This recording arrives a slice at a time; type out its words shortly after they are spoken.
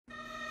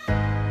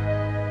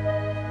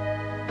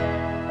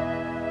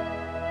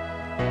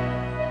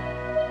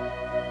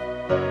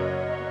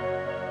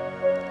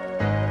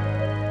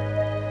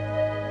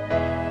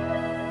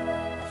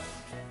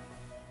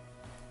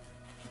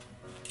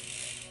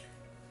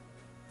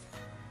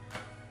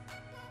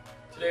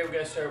Today we're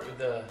going to start with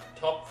the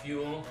Top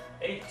Fuel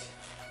 8.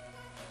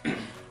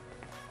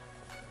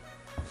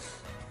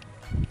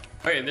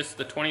 Okay, this is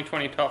the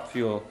 2020 Top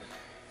Fuel.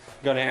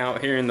 Got it out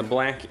here in the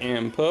black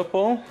and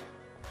purple.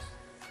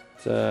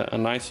 It's a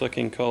nice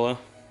looking color.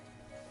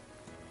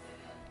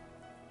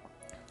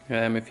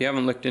 If you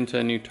haven't looked into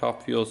the new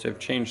Top Fuels, they've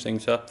changed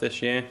things up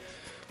this year.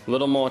 A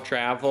little more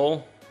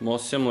travel, more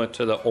similar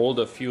to the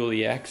older Fuel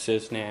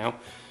EXs now.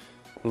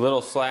 A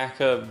little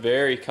slacker,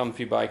 very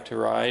comfy bike to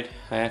ride.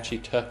 I actually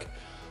took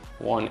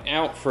one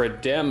out for a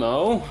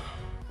demo.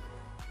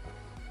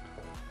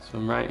 So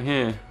I'm right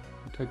here.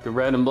 I took the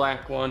red and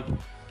black one.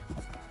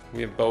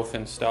 We have both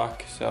in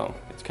stock, so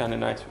it's kind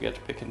of nice we get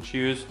to pick and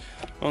choose.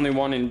 Only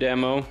one in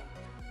demo.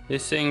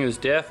 This thing has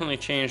definitely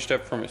changed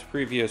up from its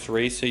previous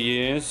racer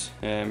years.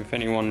 If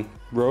anyone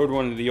rode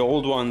one of the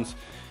old ones,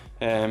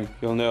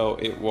 you'll know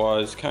it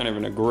was kind of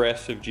an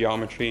aggressive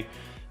geometry,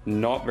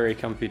 not very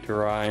comfy to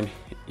ride.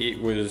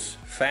 It was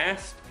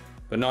fast,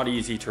 but not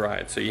easy to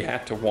ride, so you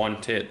had to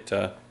want it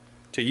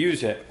to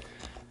use it.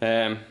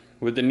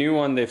 With the new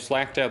one, they've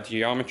slacked out the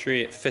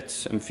geometry. It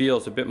fits and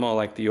feels a bit more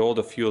like the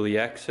older Fuel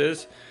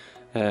EXs.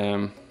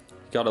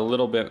 Got a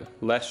little bit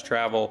less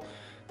travel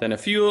than a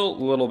Fuel,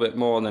 a little bit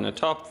more than a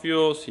Top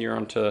Fuel, so you're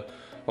onto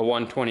a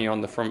 120 on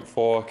the front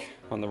fork,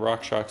 on the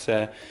RockShox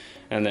there,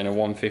 and then a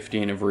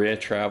 115 of rear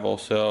travel,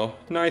 so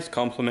nice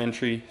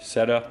complementary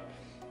setup.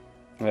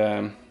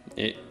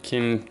 It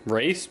can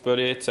race, but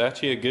it's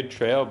actually a good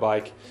trail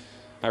bike.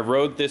 I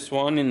rode this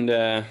one in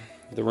the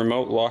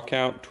remote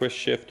lockout. Twist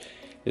shift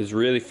is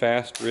really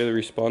fast, really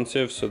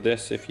responsive, so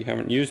this, if you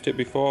haven't used it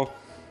before,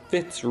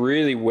 fits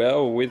really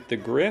well with the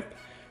grip.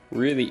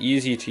 Really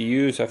easy to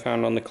use. I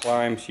found on the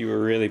climbs you were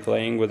really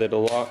playing with it a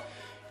lot,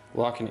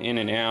 locking in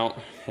and out.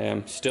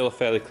 Still a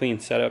fairly clean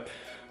setup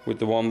with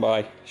the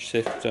 1x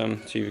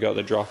system, so you've got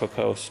the dropper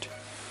post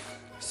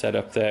set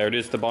up there. It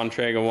is the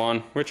Bontrager one,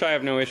 which I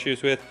have no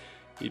issues with.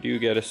 You do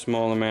get a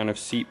small amount of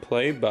seat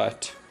play,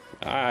 but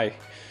I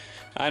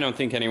don't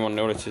think anyone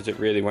notices it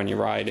really when you're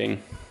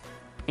riding.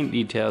 Paint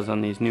details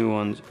on these new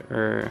ones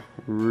are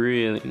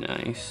really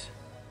nice.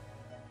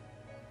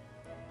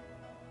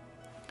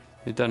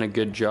 They've done a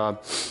good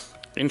job.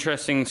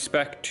 Interesting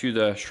spec to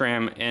the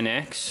SRAM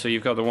NX. So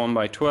you've got the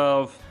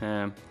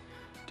 1x12.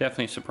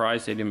 Definitely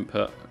surprised they didn't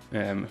put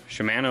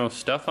Shimano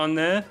stuff on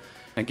there.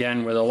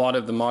 Again, with a lot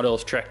of the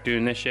models Trek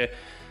doing this year,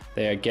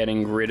 they are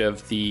getting rid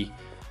of the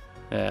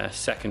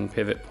second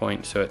pivot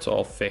point, so it's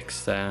all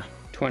fixed there.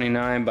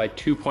 29 by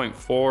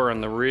 2.4 on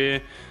the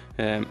rear.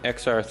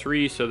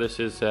 XR3, so this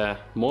is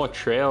more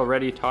trail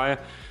ready tire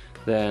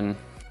than...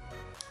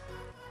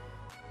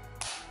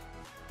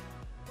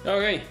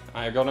 Okay,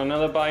 I got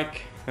another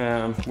bike.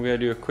 We're gonna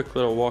do a quick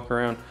little walk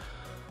around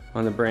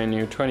on the brand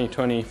new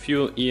 2020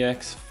 Fuel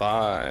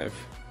EX5.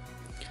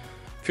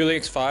 Fuel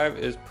EX5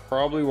 is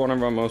probably one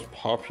of our most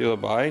popular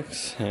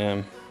bikes.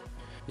 You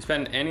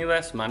spend any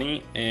less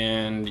money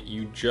and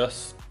you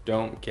just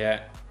don't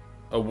get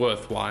a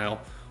worthwhile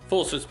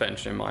full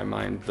suspension in my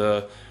mind.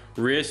 The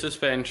rear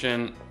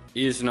suspension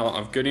is not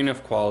of good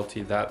enough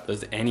quality that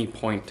there's any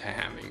point to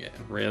having it,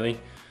 really.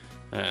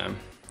 And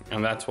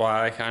that's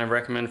why I kind of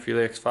recommend Fuel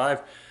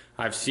EX5.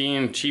 I've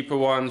seen cheaper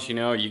ones, you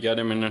know, you get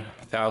them in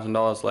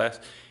 $1,000 less.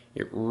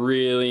 It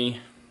really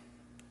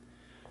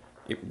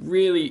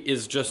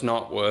is just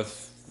not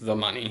worth the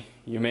money.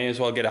 You may as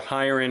well get a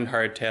higher end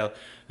hardtail,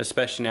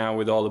 especially now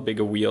with all the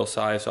bigger wheel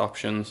size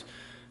options,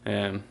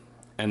 and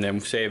then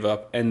save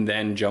up and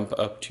then jump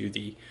up to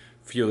the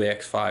Fuel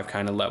EX5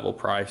 kind of level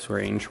price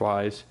range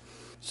wise.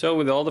 So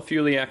with all the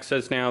Fuel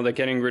EXs now, they're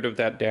getting rid of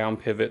that down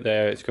pivot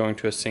there. It's going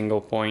to a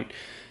single point.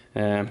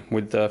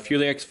 With the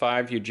Fuel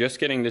EX5, you're just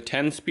getting the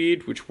 10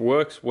 speed, which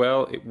works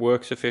well, it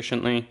works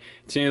efficiently.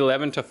 It's an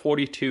 11 to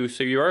 42,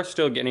 so you are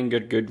still getting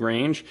good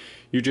range.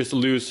 You just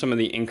lose some of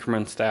the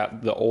increments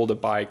that the older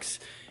bikes,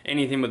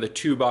 anything with a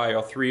 2x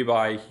or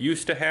 3x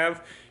used to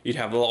have. You'd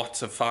have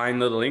lots of fine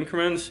little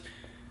increments.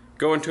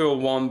 Go into a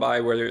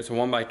 1x, whether it's a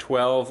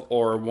 1x12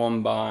 or a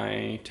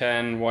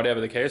 1x10, whatever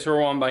the case, or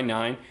a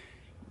 1x9,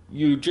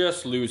 you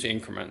just lose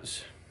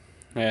increments.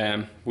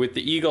 With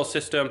the Eagle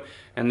system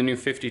and the new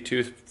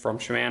 52 from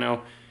Shimano,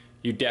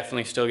 you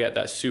definitely still get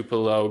that super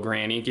low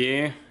granny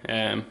gear,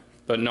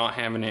 but not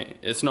having it,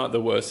 it's not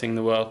the worst thing in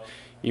the world.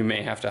 You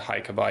may have to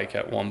hike a bike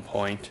at one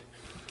point.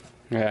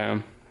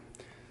 They're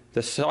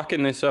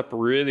sucking this up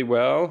really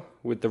well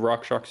with the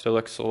RockShox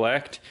Deluxe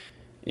Select.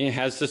 It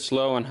has the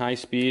slow and high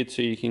speed,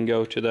 so you can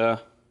go to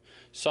the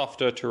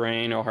softer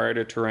terrain or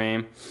harder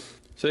terrain.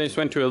 So they just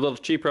went to a little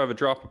cheaper of a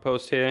dropper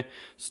post here.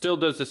 Still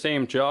does the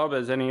same job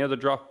as any other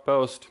dropper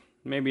post.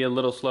 Maybe a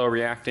little slow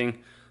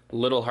reacting, a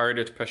little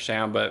harder to push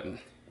down, but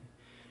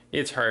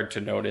it's hard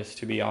to notice,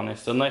 to be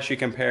honest. Unless you're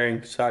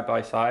comparing side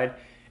by side.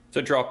 It's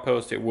a drop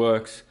post, it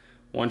works.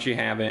 Once you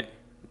have it,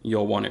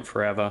 you'll want it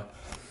forever.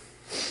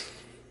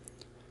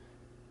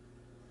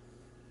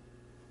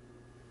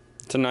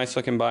 It's a nice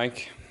looking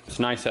bike. It's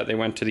nice that they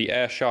went to the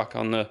air shock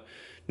on the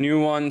new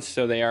ones,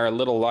 so they are a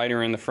little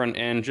lighter in the front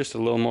end, just a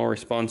little more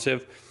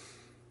responsive.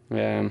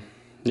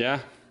 Yeah,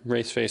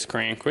 race face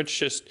crank, which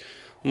just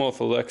More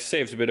for looks,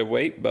 saves a bit of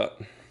weight, but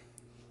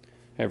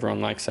everyone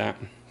likes that.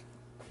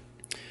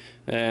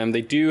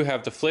 They do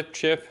have the flip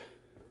chip,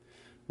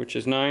 which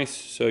is nice,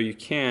 so you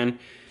can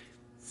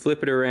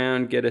flip it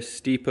around, get a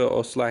steeper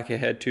or slacker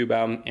head tube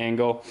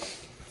angle.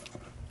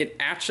 It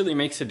actually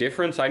makes a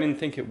difference. I didn't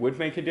think it would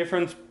make a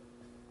difference,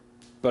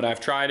 but I've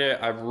tried it.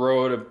 I've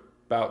rode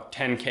about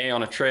 10K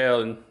on a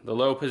trail in the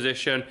low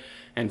position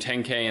and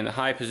 10K in the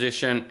high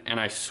position, and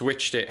I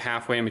switched it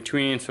halfway in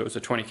between, so it was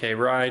a 20K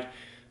ride.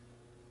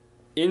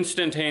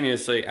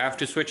 Instantaneously,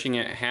 after switching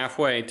it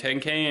halfway,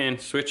 10K in,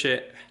 switch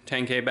it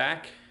 10K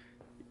back,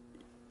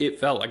 it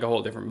felt like a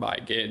whole different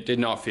bike. It did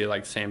not feel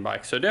like the same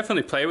bike. So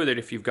definitely play with it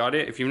if you've got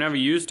it. If you've never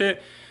used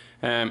it,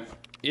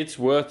 it's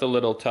worth a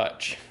little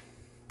touch.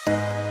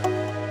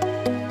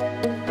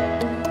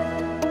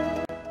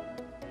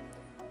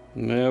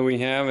 There we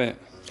have it.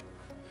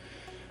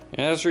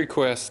 As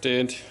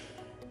requested,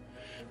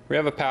 we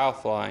have a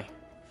Powerfly.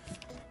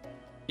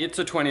 It's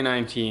a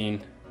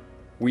 2019.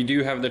 We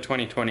do have the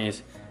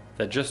 2020s.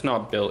 They're just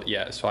not built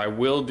yet. So I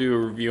will do a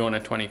review on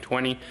a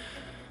 2020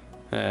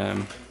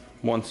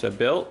 once they're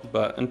built.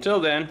 But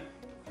until then,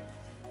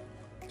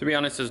 to be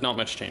honest, there's not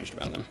much changed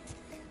about them.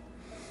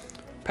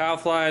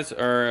 Powerflies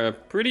are a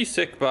pretty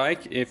sick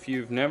bike. If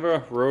you've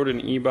never rode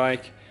an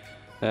e-bike,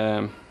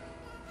 they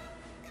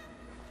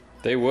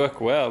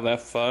work well, they're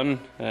fun.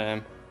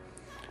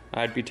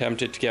 I'd be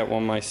tempted to get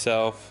one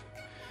myself.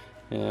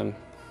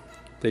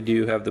 They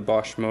do have the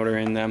Bosch motor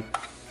in them,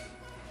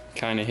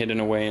 kind of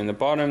hidden away in the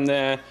bottom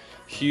there.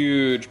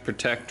 Huge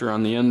protector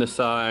on the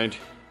underside.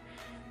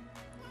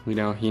 You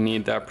know, you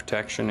need that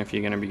protection if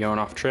you're going to be going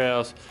off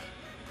trails.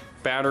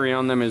 Battery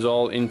on them is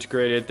all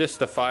integrated. This is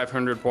the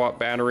 500 watt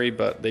battery,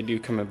 but they do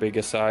come in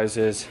bigger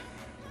sizes.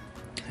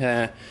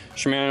 Shimano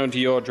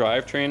Dior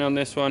drivetrain on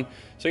this one.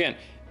 So again,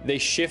 they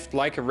shift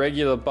like a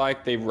regular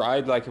bike, they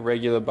ride like a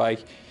regular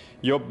bike.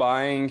 You're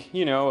buying,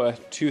 you know, a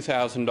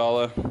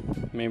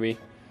 $2,000 maybe.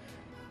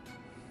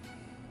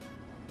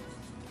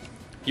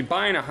 You're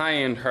buying a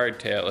high-end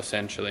hardtail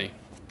essentially.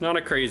 Not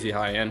a crazy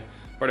high-end,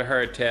 but a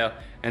hardtail,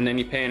 and then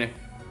you're paying a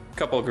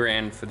couple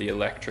grand for the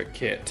electric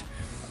kit.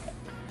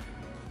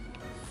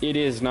 It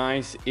is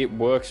nice, it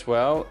works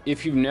well.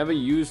 If you've never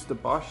used the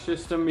Bosch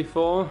system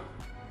before,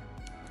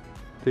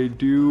 they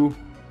do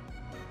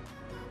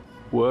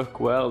work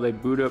well. They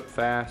boot up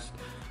fast.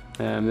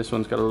 This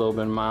one's got a little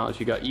bit of mileage.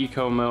 You got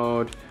eco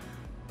mode,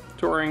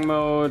 touring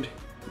mode,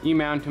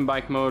 e-mountain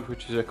bike mode,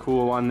 which is a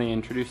cool one. They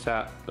introduced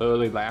that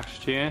early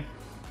last year,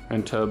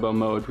 and turbo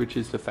mode, which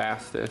is the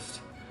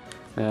fastest.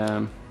 They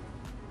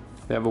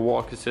have a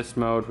walk assist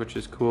mode, which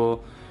is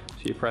cool.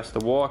 So you press the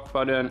walk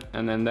button,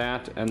 and then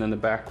that, and then the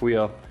back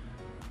wheel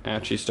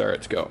actually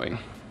starts going.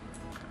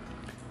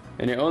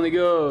 And it only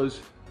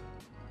goes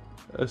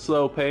a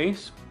slow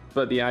pace,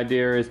 but the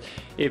idea is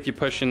if you're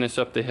pushing this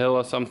up the hill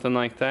or something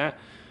like that,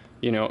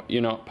 you know,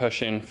 you're not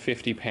pushing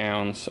 50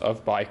 pounds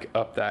of bike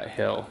up that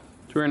hill.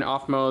 So we're in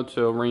off mode,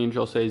 so range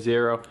will say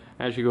 0.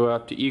 As you go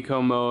up to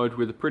eco mode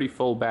with a pretty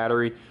full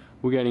battery,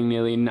 we're getting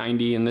nearly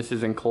 90, and this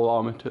is in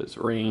kilometers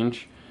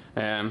range.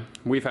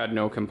 We've had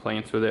no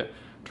complaints with it.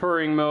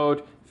 Touring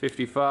mode,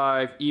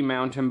 55,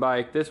 e-mountain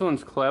bike. This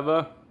one's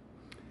clever.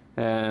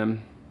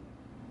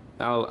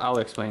 I'll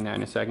explain that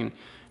in a second.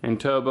 And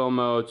turbo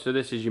mode, so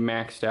this is you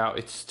maxed out.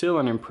 It's still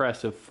an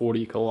impressive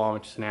 40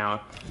 kilometers an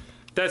hour.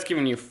 That's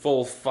giving you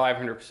full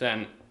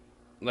 500%.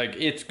 Like,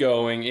 it's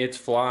going, it's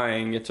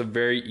flying, it's a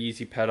very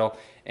easy pedal.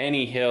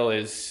 Any hill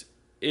is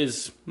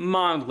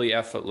mildly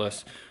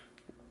effortless.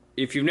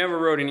 If you've never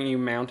rode any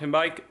mountain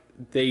bike,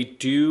 they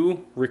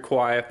do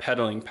require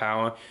pedaling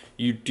power.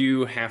 You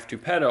do have to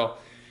pedal.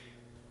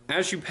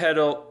 As you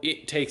pedal,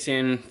 it takes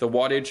in the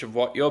wattage of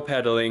what you're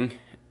pedaling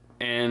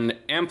and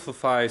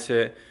amplifies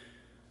it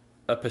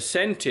a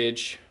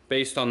percentage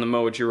based on the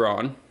mode you're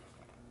on.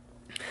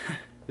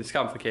 It's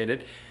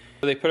complicated.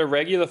 They put a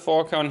regular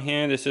fork on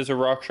here. This is a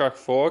RockShox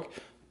fork,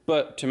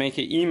 but to make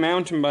it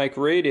e-mountain bike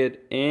rated,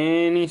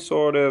 any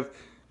sort of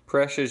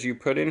pressures you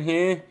put in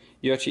here,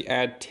 you actually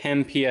add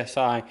 10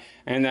 psi,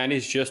 and that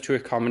is just to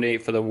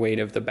accommodate for the weight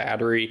of the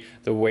battery,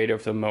 the weight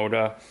of the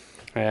motor.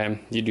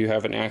 You do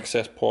have an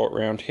access port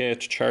around here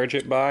to charge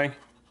it by,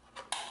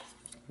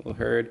 well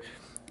heard.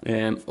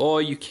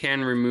 Or you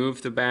can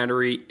remove the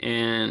battery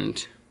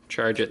and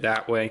charge it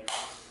that way.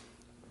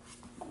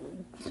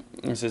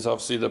 This is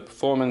obviously the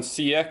Performance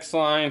CX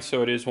line,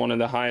 so it is one of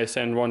the highest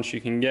end ones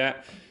you can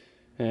get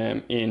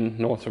in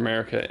North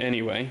America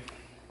anyway.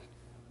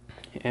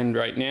 And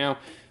right now,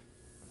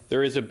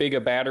 there is a bigger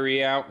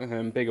battery out,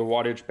 bigger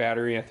wattage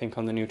battery, I think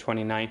on the new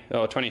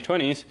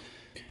 2020s.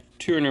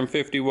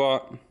 250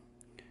 watt,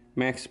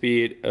 max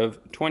speed of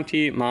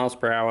 20 miles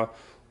per hour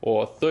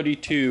or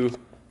 32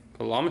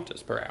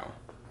 kilometers per hour.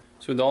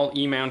 So with all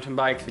e-mountain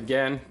bikes,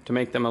 again, to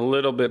make them a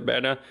little bit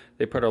better,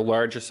 they put a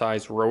larger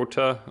size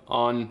rotor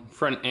on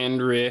front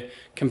and rear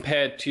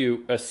compared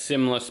to a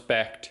similar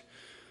spec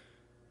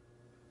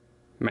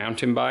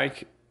mountain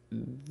bike.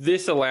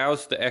 This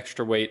allows the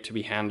extra weight to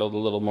be handled a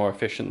little more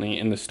efficiently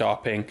in the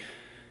stopping.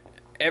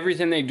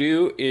 everything they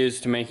do is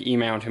to make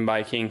e-mountain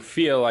biking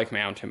feel like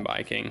mountain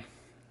biking.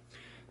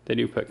 They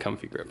do put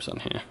comfy grips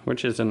on here,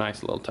 which is a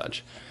nice little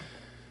touch.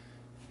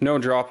 No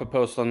dropper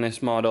post on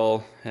this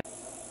model.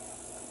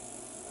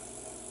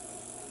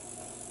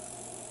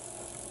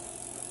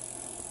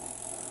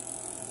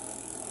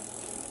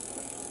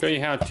 Show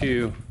you how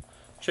to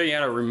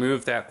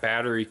remove that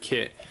battery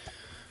kit.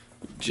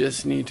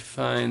 Just need to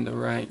find the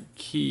right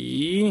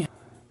key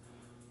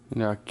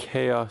in our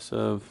chaos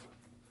of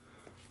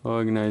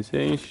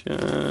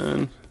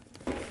organization.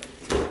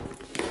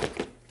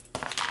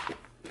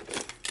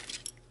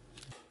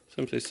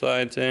 Simply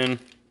slides in,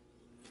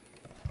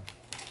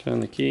 turn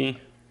the key,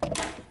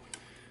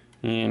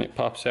 and it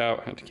pops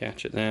out. I have to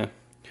catch it there.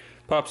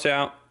 Pops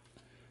out.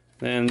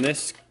 Then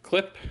this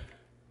clip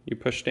you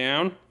push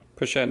down,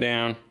 push that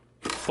down,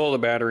 pull the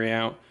battery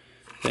out.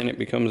 Then it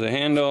becomes a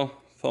handle,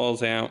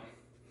 falls out.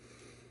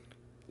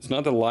 It's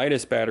not the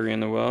lightest battery in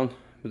the world,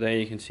 but there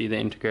you can see the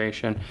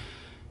integration.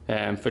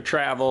 For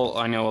travel,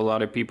 I know a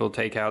lot of people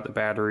take out the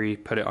battery,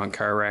 put it on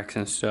car racks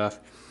and stuff.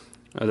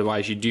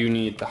 Otherwise, you do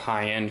need the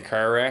high-end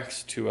car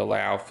racks to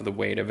allow for the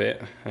weight of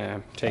it.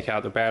 Take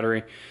out the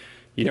battery.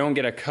 You don't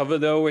get a cover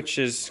though, which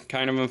is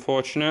kind of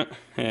unfortunate.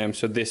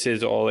 So this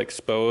is all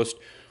exposed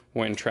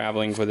when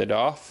traveling with it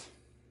off.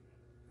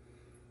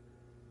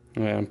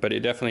 But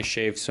it definitely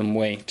shaves some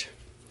weight.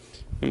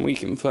 And we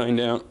can find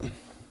out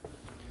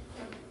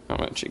how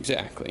much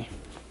exactly.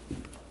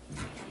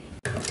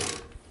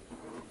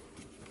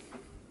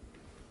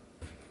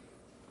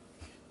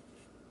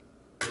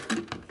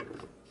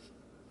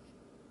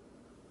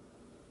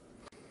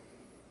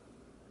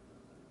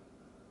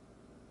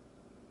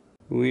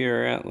 We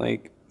are at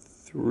like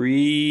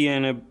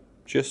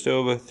just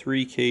over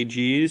 3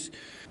 kgs.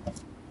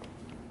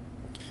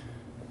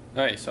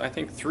 Alright, so I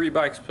think 3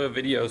 bikes per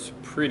video is a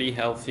pretty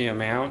healthy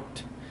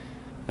amount.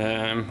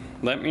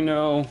 Let me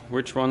know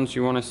which ones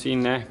you want to see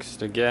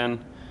next.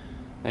 Again,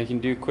 I can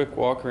do quick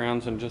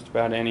walkarounds on just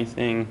about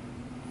anything.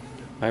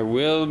 I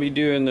will be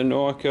doing the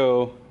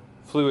Norco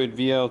Fluid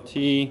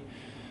VLT.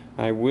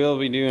 I will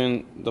be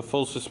doing the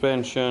full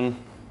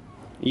suspension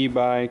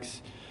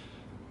e-bikes.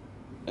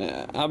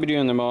 I'll be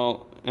doing them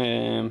all.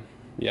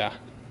 Yeah.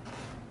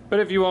 But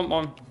if you want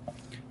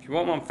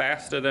one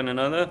faster than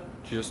another,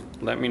 just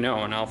let me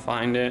know and I'll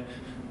find it.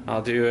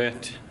 I'll do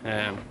it.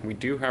 We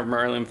do have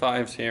Merlin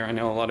 5s here. I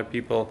know a lot of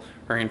people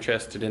are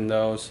interested in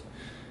those.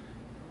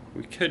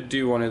 We could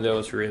do one of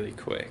those really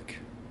quick.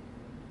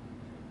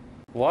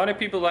 A lot of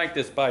people like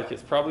this bike.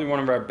 It's probably one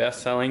of our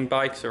best selling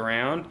bikes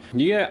around.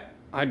 You get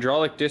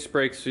hydraulic disc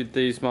brakes with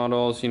these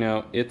models. You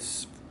know,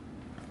 it's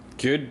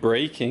good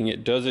braking.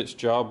 It does its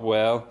job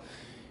well.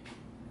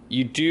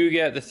 You do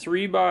get the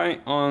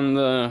 3x on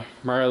the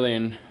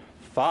Merlin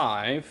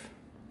 5.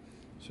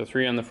 So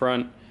 3 on the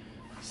front,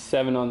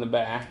 7 on the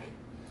back.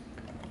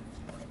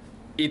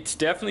 It's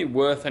definitely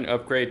worth an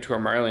upgrade to a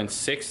Merlin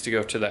 6 to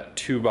go to that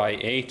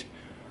 2x8.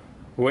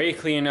 Way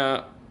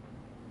cleaner,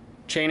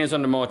 chain is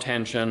under more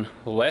tension,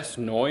 less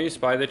noise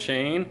by the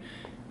chain.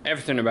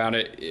 Everything about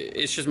it,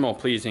 it's just more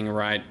pleasing to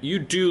ride. You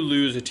do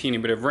lose a teeny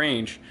bit of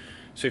range.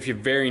 So if you're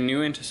very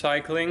new into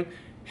cycling,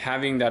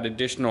 having that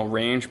additional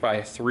range by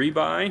a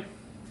 3x,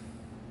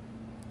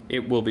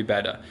 it will be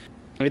better.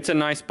 It's a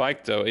nice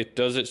bike though, it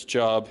does its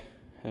job.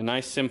 A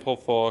nice simple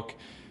fork.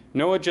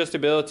 No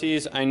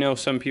adjustabilities. I know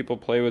some people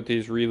play with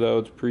these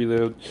reloads,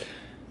 preloads.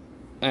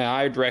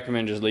 I'd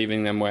recommend just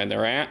leaving them where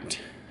they're at.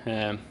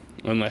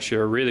 Unless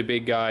you're a really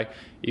big guy,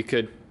 you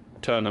could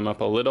turn them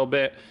up a little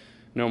bit.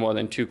 No more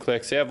than 2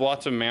 clicks. They have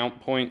lots of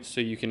mount points,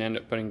 so you can end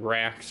up putting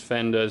racks,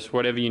 fenders,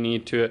 whatever you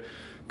need to it.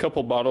 A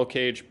couple bottle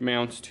cage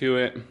mounts to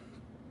it.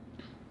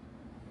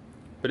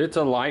 But it's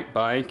a light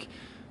bike,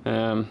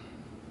 and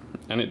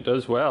it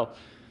does well.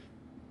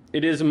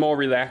 It is a more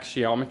relaxed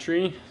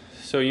geometry,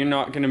 so you're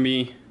not going to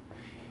be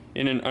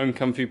in an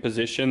uncomfy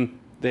position.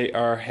 They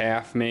are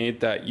half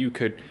made that you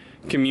could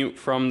commute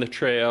from the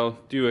trail,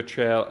 do a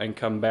trail, and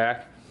come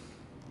back.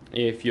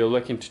 If you're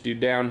looking to do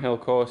downhill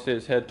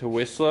courses, head to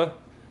Whistler.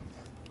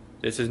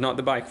 This is not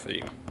the bike for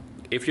you.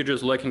 If you're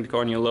just looking to go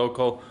on your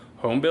local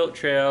home-built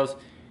trails,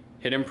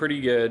 hit them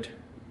pretty good,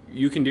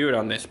 you can do it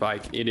on this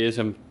bike. It is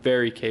a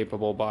very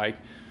capable bike.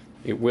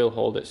 It will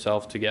hold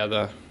itself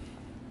together.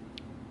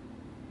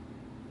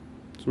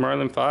 It's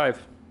Merlin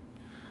 5.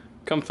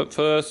 Comfort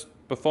first,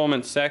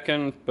 performance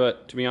second,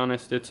 but to be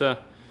honest, it's a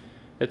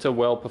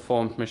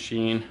well-performed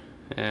machine.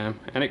 And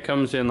it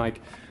comes in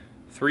like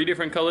 3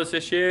 different colors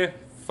this year,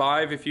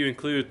 5 if you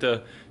include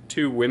the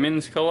 2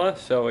 women's color,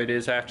 so it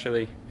is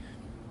actually,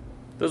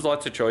 there's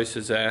lots of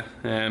choices there.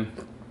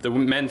 The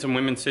men's and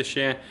women's this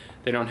year,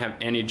 they don't have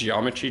any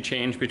geometry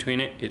change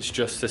between it, it's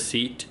just the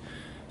seat,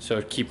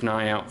 so keep an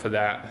eye out for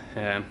that.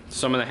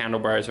 Some of the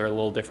handlebars are a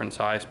little different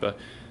size, but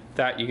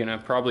that you're gonna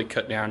probably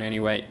cut down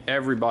anyway.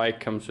 Every bike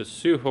comes with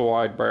super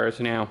wide bars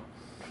now,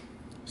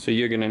 so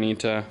you're gonna need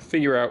to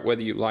figure out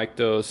whether you like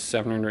those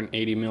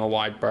 780 mil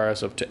wide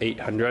bars up to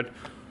 800,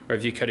 or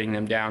if you're cutting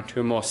them down to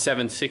a more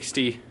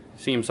 760,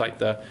 seems like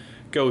the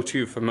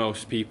go-to for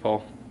most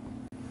people.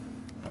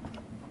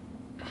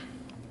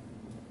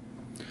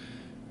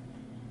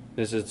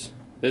 This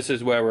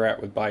is where we're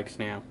at with bikes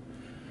now.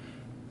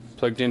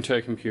 Plugged into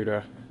a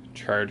computer,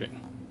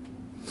 charging.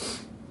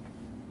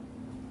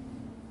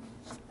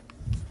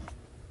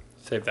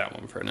 Save that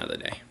one for another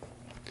day.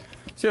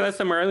 So that's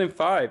the Merlin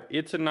 5.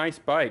 It's a nice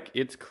bike.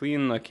 It's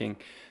clean looking.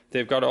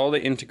 They've got all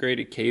the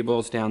integrated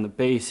cables down the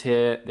base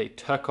here. They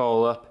tuck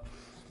all up.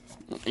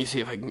 Let me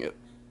see if I can get...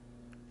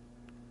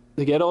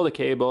 They get all the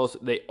cables.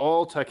 They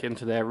all tuck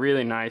into there.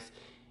 Really nice.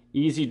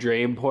 Easy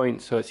drain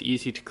point, so it's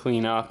easy to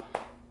clean up.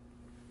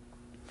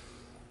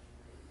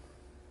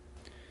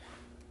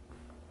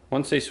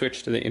 Once they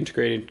switched to the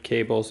integrated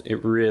cables,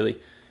 it really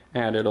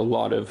added a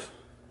lot of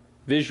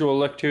visual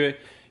look to it.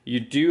 You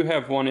do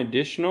have one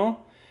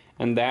additional,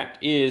 and that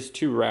is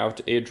to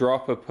route a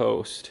dropper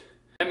post.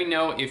 Let me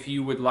know if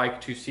you would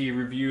like to see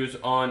reviews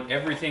on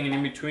everything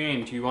in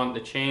between. Do you want the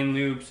chain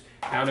loops,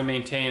 how to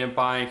maintain a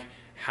bike,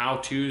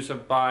 how-tos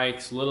of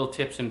bikes, little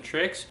tips and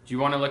tricks? Do you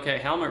want to look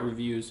at helmet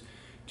reviews?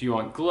 Do you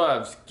want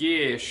gloves,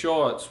 gear,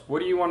 shorts? What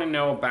do you want to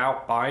know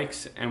about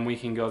bikes? And we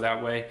can go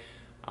that way.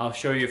 I'll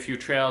show you a few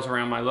trails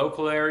around my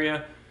local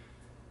area.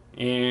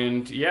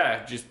 And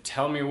yeah, just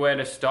tell me where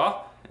to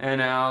stop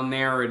and I'll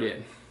narrow it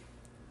in.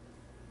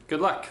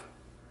 Good luck.